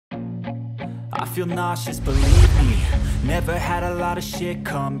I feel nauseous, believe me. Never had a lot of shit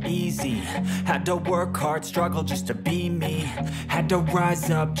come easy. Had to work hard, struggle just to be me. Had to rise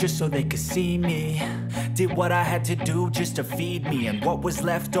up just so they could see me. Did what I had to do just to feed me. And what was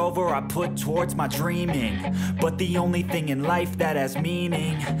left over I put towards my dreaming. But the only thing in life that has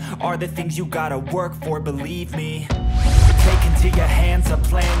meaning are the things you gotta work for, believe me. Take into your hands a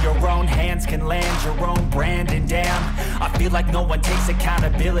plan, your own hands can land your own brand. And damn, I feel like no one takes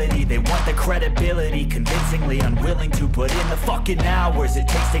accountability. They want the credibility, convincingly unwilling to put in the fucking hours it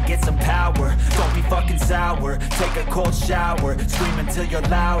takes to get some power. Don't be fucking sour, take a cold shower. Scream until you're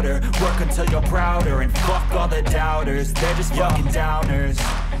louder, work until you're prouder. And fuck all the doubters, they're just fucking downers.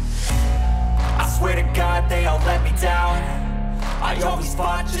 I swear to God they all let me down. I always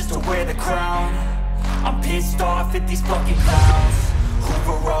fought just to wear the crown. I'm pissed off at these fucking clowns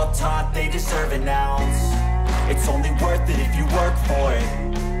who were all taught they deserve an ounce. It's only worth it if you work for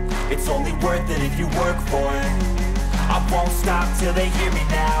it. It's only worth it if you work for it. I won't stop till they hear me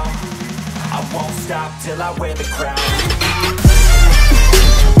now. I won't stop till I wear the crown.